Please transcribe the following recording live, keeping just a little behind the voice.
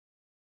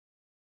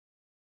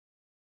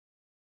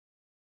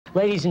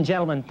Ladies and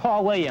gentlemen,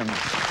 Paul Williams.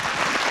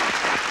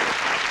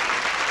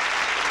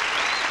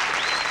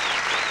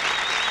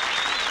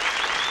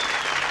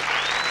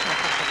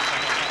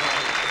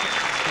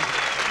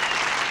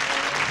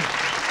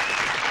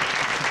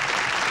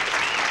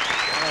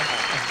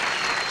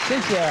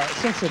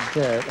 Since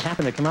it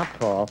happened to come up,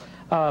 Paul,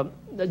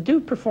 do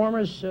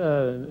performers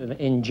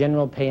in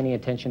general pay any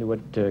attention to what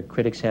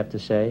critics have to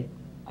say?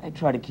 I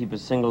try to keep a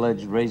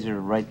single-edged razor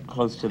right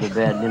close to the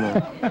bed, you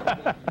know.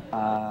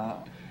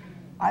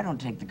 I don't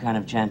take the kind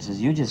of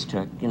chances you just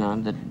took, you know,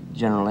 that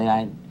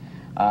generally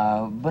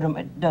but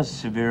it does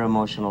severe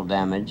emotional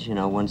damage, you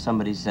know, when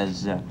somebody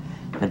says that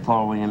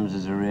Paul Williams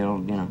is a real,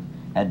 you know,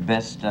 at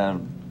best,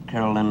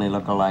 Carol Lindley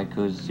look-alike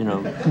who's, you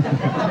know,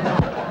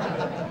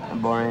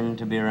 boring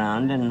to be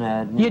around,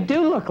 and... You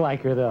do look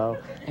like her, though.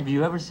 Have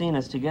you ever seen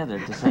us together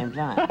at the same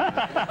time?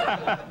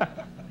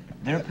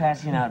 They're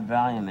passing out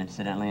Valium,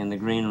 incidentally, in the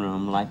green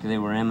room like they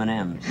were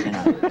M&Ms, you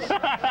know.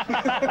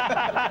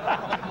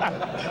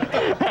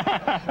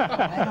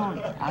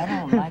 I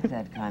don't like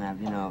that kind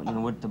of, you know,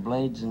 with the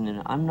blades, and you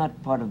know, I'm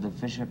not part of the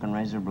Fishhook and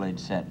Razor Blade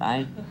set.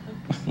 I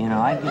get, you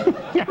know,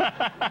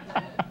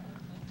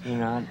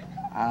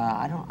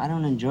 I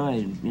don't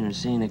enjoy, you know,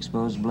 seeing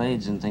exposed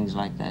blades and things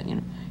like that, you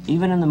know.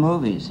 Even in the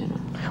movies, you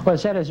know. Well,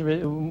 is that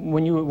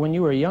when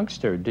you were a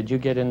youngster, did you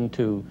get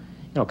into,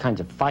 you know, kinds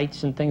of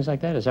fights and things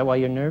like that? Is that why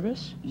you're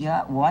nervous?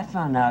 Yeah, well, I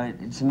found out,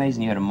 it's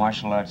amazing you had a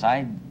martial arts.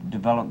 I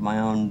developed my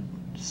own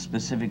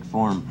specific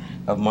form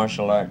of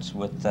martial arts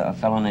with a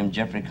fellow named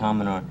Jeffrey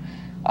Cominor.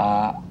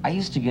 I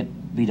used to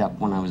get beat up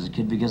when I was a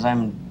kid because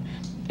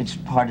it's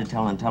hard to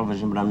tell on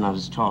television, but I'm not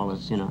as tall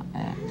as, you know,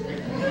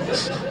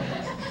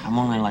 I'm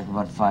only like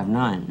about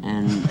 5'9",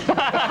 and...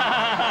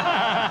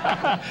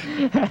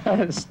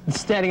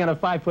 Standing on a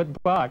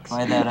 5-foot box.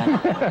 By that,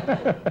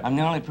 I'm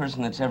the only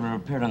person that's ever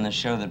appeared on the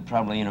show that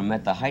probably, you know,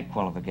 met the height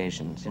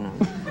qualifications, you know.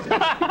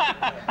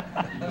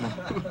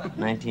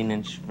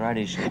 19-inch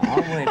Friday show.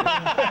 Oh, wait.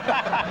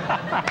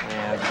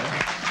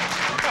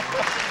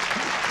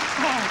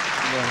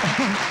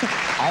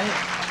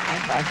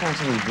 I found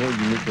something very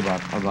unique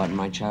about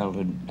my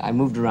childhood. I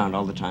moved around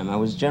all the time. I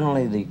was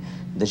generally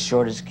the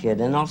shortest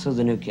kid and also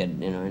the new kid,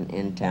 you know,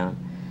 in town.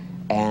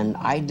 And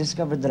I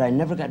discovered that I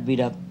never got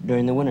beat up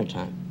during the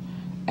wintertime.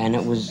 And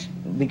it was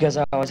because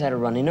I always had a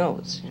runny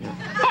nose, you know.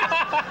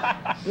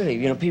 Really,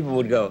 you know, people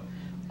would go,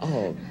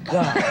 oh,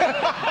 God.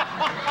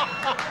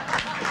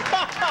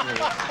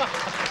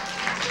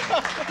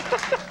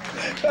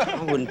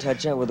 I wouldn't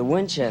touch that with a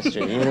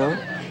Winchester, you know.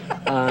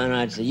 And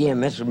I'd say, yeah,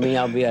 mess with me,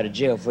 I'll be out of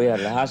jail for you out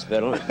of the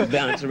hospital.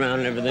 Bounce around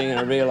and everything, and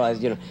I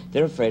realized, you know,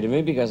 they're afraid of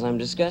me because I'm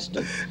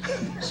disgusting.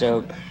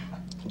 So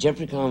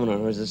Jeffrey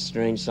Cominor was a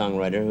strange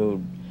songwriter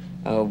who,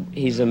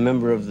 he's a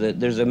member of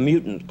there's a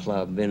mutant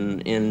club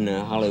in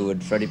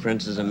Hollywood. Freddie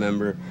Prinze is a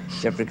member,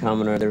 Jeffrey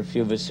Cominor. There are a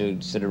few of us who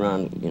sit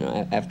around, you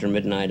know, after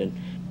midnight and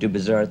do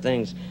bizarre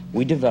things.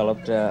 We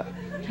developed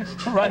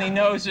runny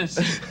noses.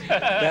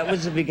 That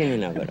was the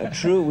beginning of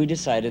it. We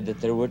decided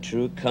that there were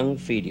true Kung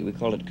Fidi. We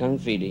called it Kung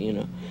Fidi, you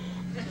know.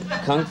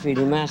 Kung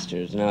Fidi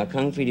masters. Now, a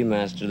Kung Fidi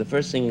master, the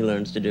first thing he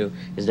learns to do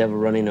is to have a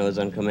runny nose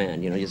on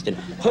command, you know, just in a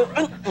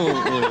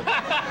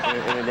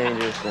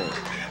dangerous thing.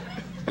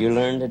 You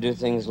learn to do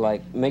things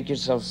like make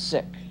yourself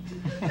sick,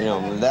 you know,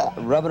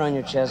 rub it on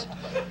your chest,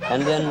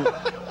 and then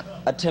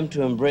attempt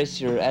to embrace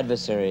your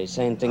adversary,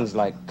 saying things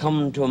like,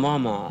 come to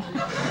mama.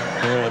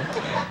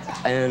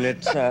 And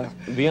it's,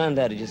 beyond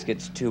that, it just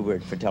gets too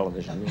weird for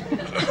television.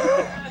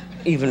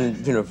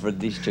 Even, you know, for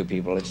these two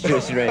people, it's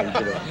too strange,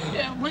 you know.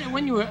 Yeah,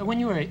 when you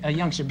were a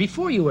youngster,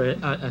 before you were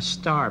a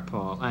star,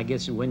 Paul, I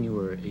guess when you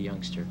were a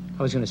youngster,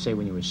 I was going to say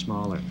when you were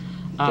smaller.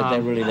 But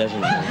that really doesn't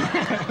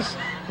matter.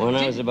 When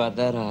I was about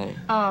that high.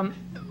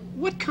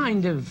 What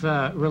kind of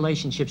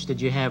relationships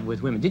did you have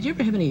with women? Did you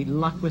ever have any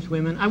luck with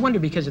women? I wonder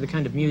because of the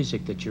kind of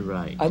music that you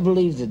write. I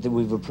believe that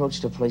we've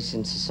approached a place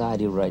in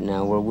society right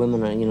now where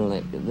women are, you know,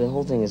 like, the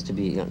whole thing is to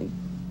be, you know,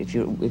 if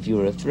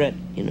you're a threat,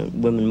 you know,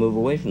 women move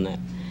away from that.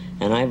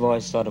 And I've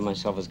always thought of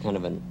myself as kind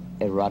of an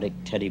erotic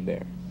teddy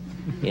bear,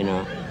 you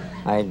know.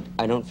 I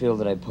don't feel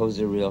that I pose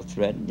a real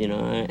threat, you know,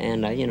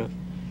 and I, you know,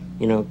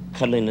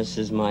 cuddliness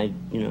is my,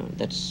 you know,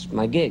 that's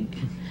my gig.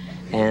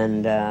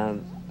 And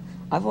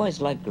I've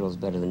always liked girls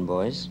better than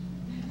boys.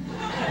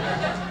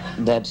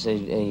 That's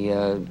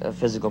a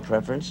physical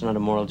preference, not a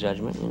moral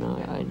judgment, you know.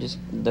 I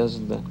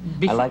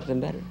like them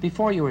better.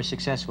 Before you were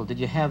successful, did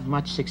you have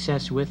much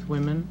success with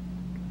women?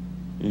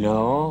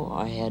 No,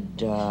 I had,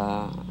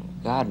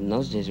 God, in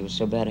those days it was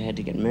so bad I had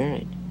to get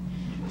married.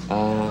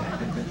 Well,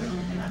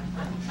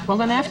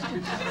 then after...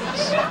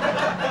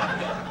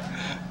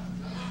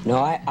 No,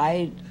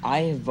 I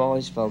have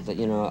always felt that,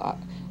 you know,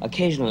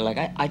 occasionally, like,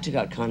 I took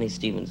out Connie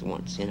Stevens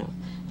once, you know,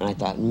 and I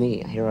thought,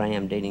 here I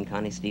am dating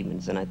Connie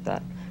Stevens, and I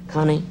thought,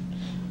 Connie,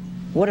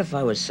 what if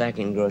I was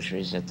sacking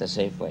groceries at the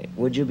Safeway?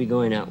 Would you be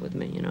going out with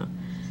me, you know?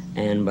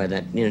 And by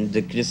that, you know,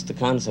 just the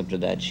concept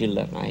of that, she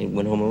left. I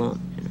went home alone,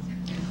 you know.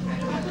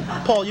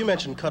 Paul, you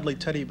mentioned cuddly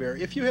teddy bear.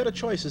 If you had a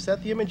choice, is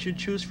that the image you'd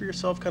choose for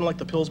yourself? Kind of like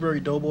the Pillsbury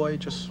Doughboy,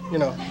 just, you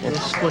know,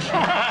 squishy?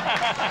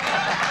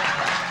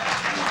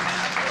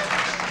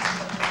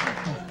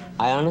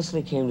 I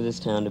honestly came to this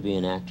town to be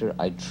an actor.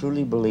 I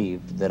truly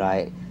believed that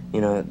I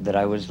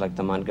was like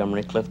the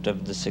Montgomery Clift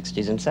of the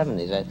 60s and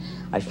 70s.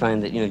 I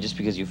find that, just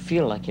because you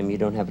feel like him, you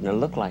don't happen to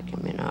look like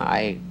him,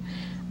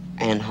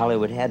 And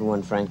Hollywood had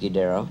one Frankie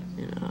Darro,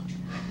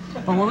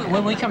 Well,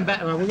 when we come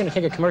back, we're going to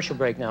take a commercial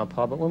break now,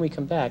 Paul, but when we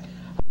come back,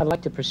 I'd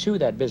like to pursue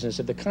that business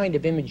of the kind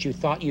of image you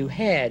thought you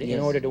had in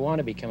order to want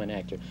to become an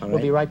actor. We'll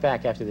be right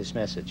back after this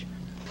message.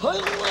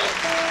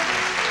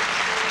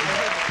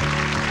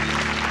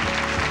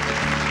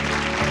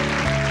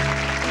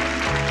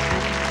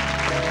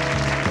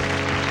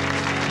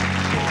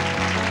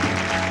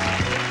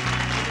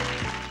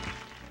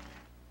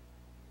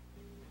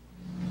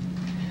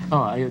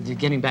 Oh,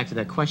 getting back to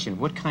that question,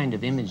 what kind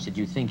of image did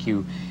you think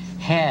you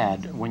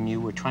had when you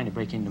were trying to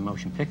break into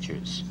motion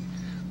pictures?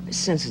 I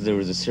sense that there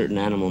was a certain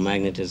animal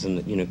magnetism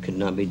that, could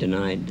not be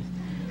denied.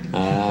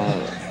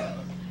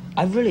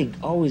 I've really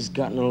always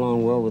gotten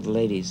along well with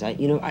ladies.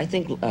 I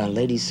think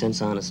ladies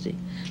sense honesty.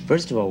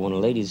 First of all, when a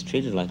lady is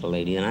treated like a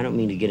lady, and I don't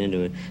mean to get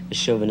into a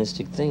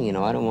chauvinistic thing,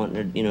 I don't want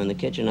her, in the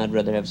kitchen. I'd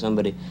rather have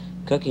somebody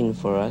cooking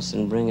for us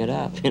and bring it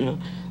up,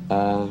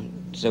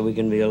 so we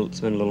can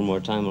spend a little more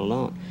time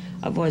alone.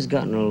 I've always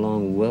gotten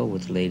along well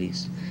with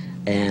ladies,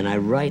 and I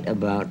write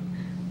about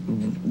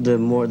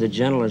the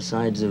gentler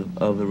sides of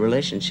a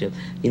relationship.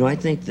 I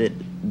think that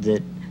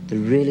the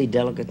really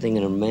delicate thing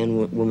in a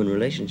man-woman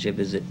relationship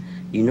is that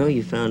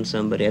you found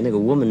somebody. I think a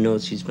woman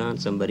knows she's found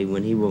somebody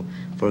when he will,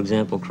 for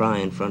example, cry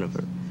in front of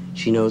her.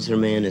 She knows her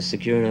man is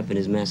secure enough in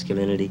his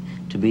masculinity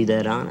to be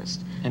that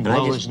honest. And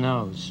blow his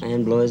nose.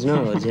 And blow his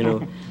nose,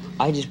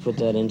 I just put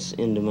that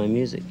into my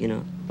music,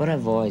 But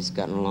I've always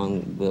gotten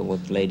along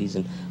with ladies,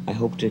 and I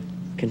hope to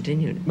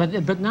continue.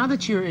 But now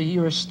that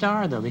you're a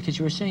star, though, because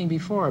you were saying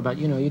before about,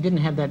 you didn't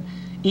have that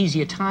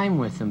easy a time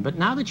with them, but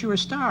now that you're a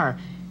star,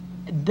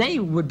 they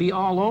would be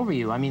all over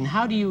you. I mean,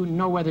 how do you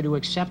know whether to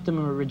accept them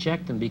or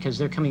reject them? Because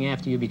they're coming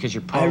after you because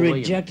you're probably... I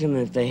reject them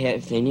if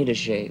they need a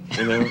shave,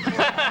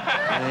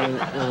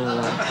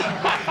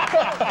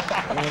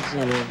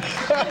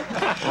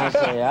 I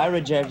say, I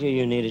reject you,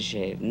 you need a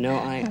shave. No,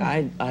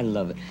 I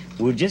love it.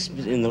 We're just,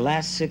 in the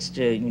last 6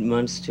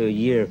 months to a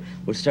year,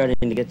 we're starting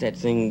to get that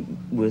thing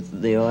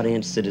with the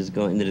audience that is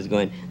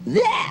going,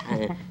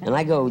 yeah! And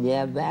I go,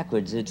 yeah,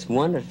 backwards. It's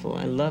wonderful.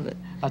 I love it.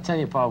 I'll tell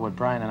you, Paul, what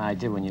Brian and I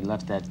did when you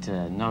left that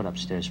note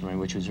upstairs for me,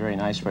 which was very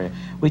nice for you.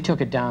 We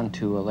took it down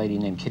to a lady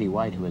named Kitty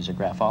White, who is a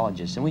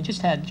graphologist, and we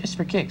just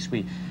for kicks,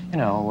 we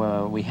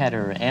had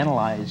her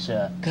analyze.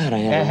 God, I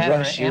had a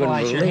rush.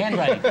 Analyze your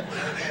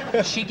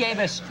handwriting. She gave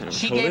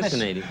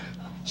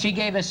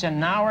us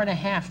an hour and a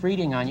half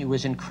reading on you. It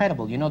was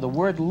incredible. The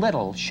word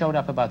 "little" showed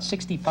up about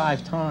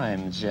 65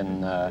 times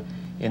in the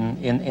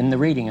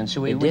reading, and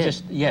so we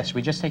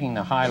just taking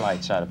the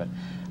highlights out of it.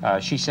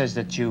 She says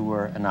that you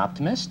were an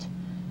optimist.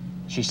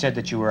 She said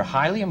that you were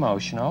highly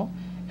emotional,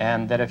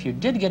 and that if you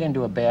did get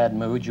into a bad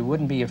mood, you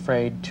wouldn't be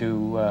afraid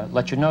to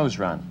let your nose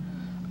run.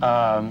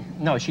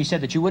 No, she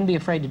said that you wouldn't be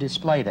afraid to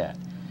display that.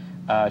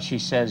 She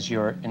says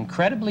you're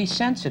incredibly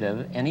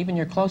sensitive, and even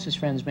your closest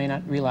friends may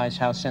not realize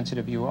how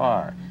sensitive you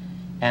are,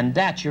 and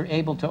that you're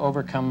able to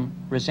overcome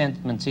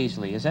resentments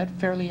easily. Is that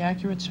fairly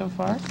accurate so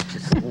far?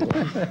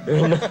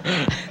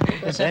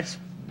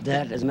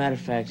 That, as a matter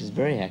of fact, is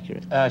very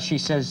accurate. She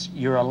says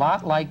you're a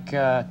lot like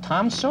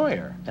Tom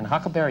Sawyer in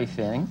Huckleberry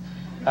Finn.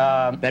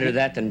 Better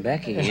that than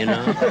Becky,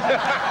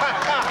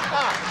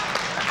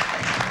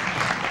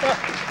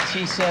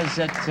 She says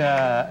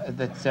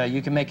that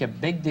you can make a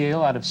big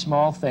deal out of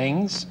small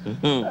things.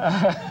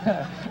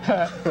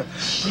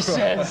 She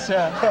says,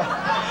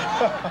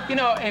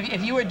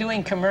 if you were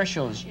doing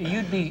commercials,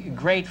 you'd be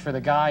great for the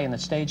guy in the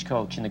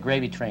stagecoach in the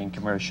gravy train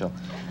commercial.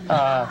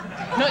 No,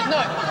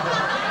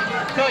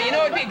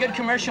 it'd be a good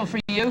commercial for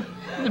you?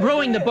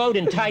 Rowing the boat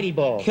in Tidy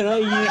Bowl. Can I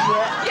use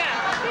that? Yeah.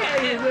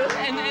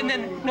 And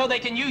then, no, they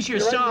can use your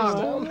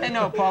song.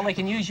 No, Paul, they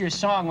can use your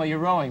song while you're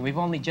rowing. We've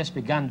only just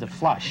begun to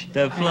flush.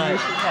 The flush.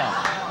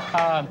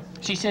 Yeah.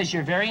 She says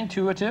you're very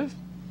intuitive.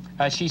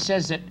 She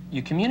says that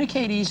you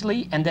communicate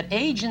easily and that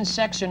age and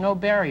sex are no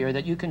barrier,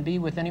 that you can be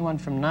with anyone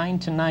from 9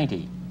 to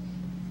 90.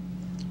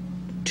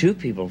 2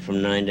 people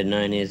from 9 to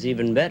 90 is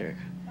even better.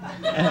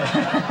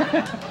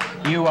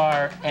 You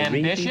are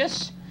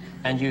ambitious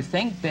and you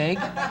think big.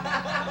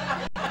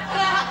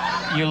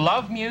 You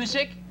love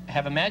music,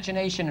 have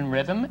imagination and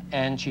rhythm,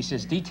 and she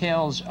says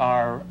details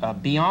are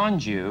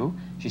beyond you.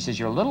 She says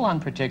you're a little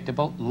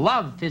unpredictable,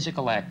 love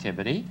physical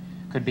activity,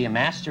 could be a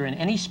master in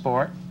any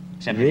sport,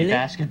 except maybe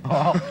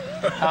basketball.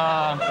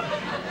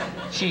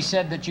 She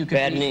said that you could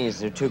Bad knees,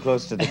 they're too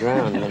close to the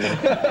ground.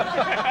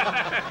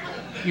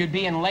 You'd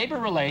be in labor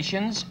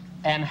relations,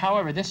 and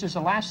however, this is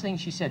the last thing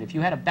she said. If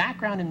you had a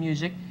background in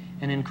music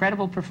an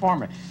incredible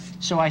performer.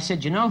 So I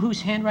said, you know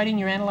whose handwriting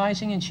you're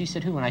analyzing? And she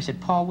said, who? And I said,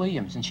 Paul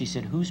Williams. And she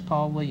said, who's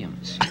Paul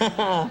Williams?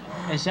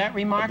 Is that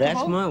remarkable?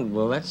 That's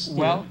well, that's...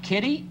 Well,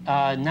 Kitty,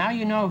 now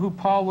you know who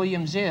Paul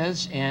Williams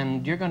is,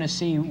 and you're going to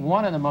see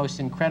one of the most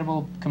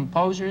incredible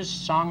composers,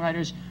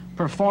 songwriters,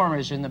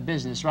 performers in the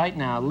business right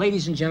now.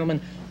 Ladies and gentlemen,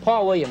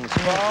 Paul Williams.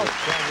 Paul.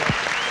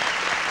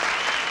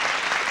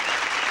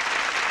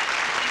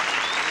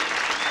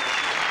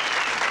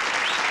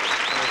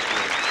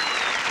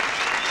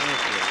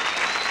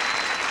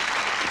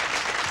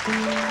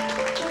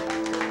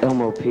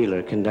 Elmo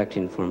Peeler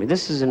conducting for me.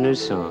 This is a new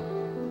song.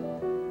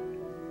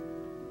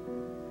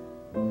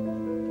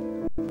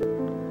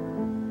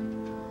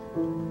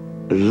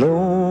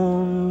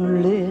 Loneliness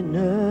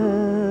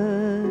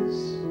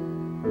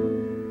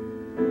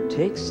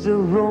takes the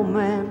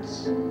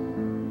romance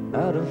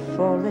out of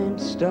falling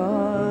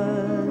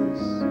stars,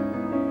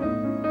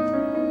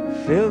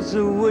 fills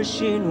the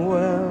wishing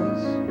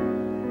wells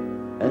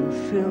and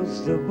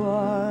fills the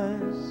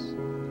bars,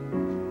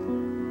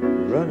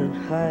 run and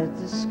hide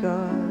the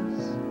scars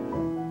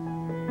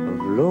of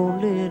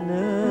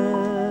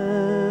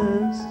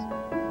loneliness.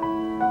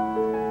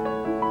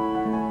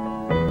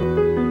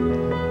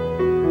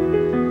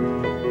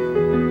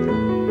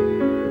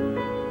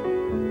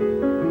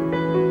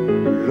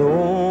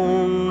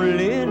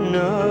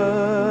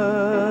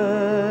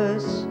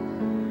 Loneliness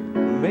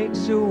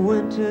makes a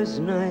winter's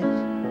night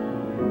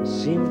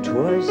seem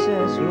twice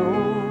as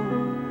long,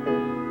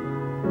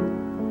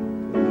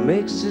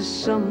 makes the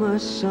summer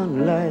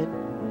sunlight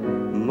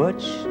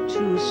much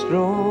too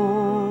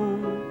strong.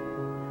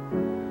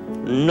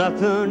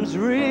 Nothing's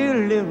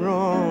really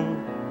wrong,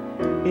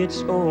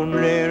 it's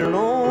only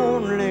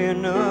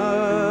loneliness.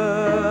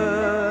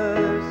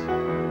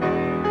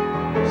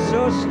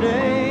 So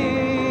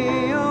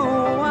stay a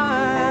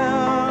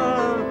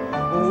while,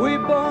 we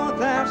both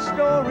have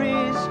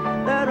stories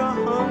that are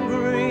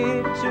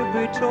hungry to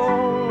be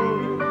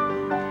told.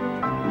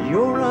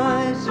 Your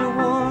eyes are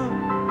warm,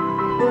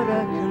 but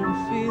I can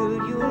feel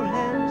your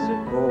hands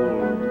are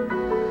cold,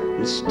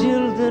 and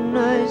still they're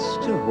nice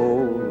to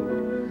hold.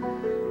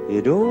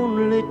 It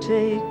only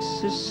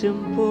takes a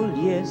simple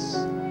yes.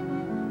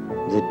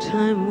 The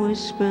time we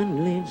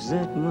spend leaves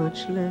that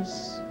much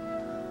less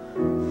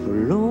for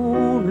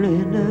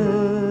loneliness.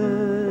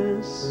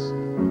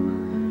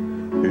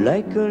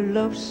 Like a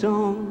love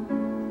song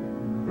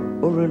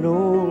or an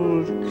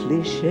old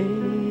cliche,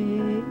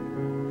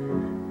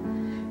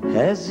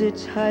 has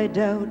its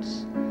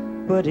hideouts,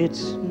 but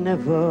it's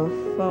never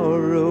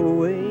far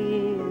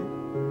away.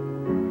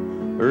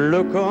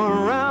 Look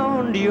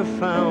around, you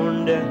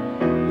found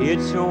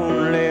it's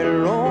only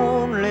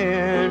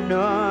loneliness.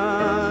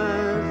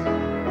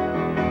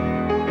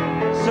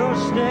 So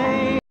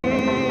stay a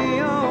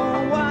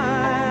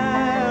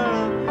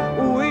while,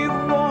 we've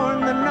worn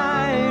the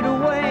night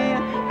away,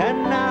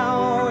 and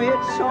now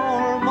it's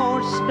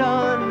almost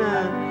done.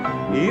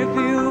 If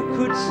you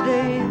could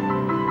stay,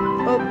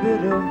 a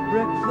bit of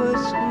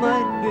breakfast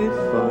might be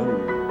fun.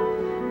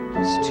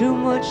 It's too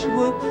much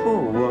work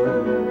for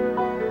one.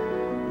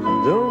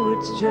 Though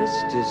it's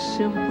just a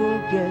simple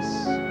guess,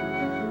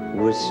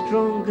 we're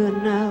stronger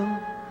now.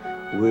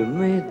 We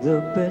made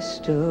the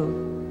best of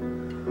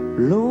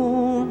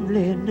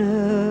loneliness.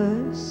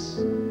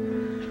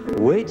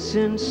 Waits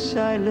in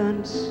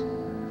silence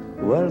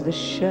while the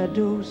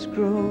shadows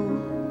grow.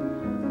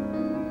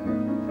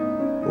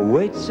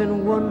 Waits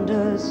and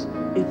wonders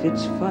if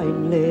it's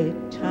finally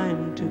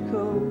time to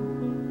go.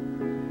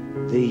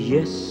 The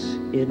yes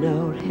in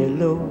our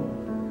hello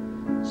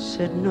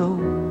said no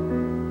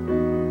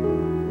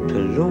to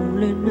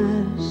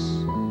loneliness.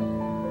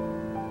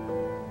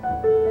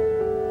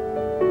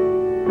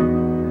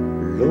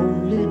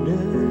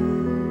 Loneliness.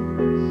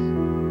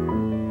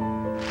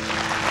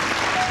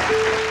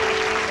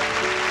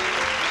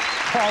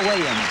 Paul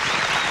Williams.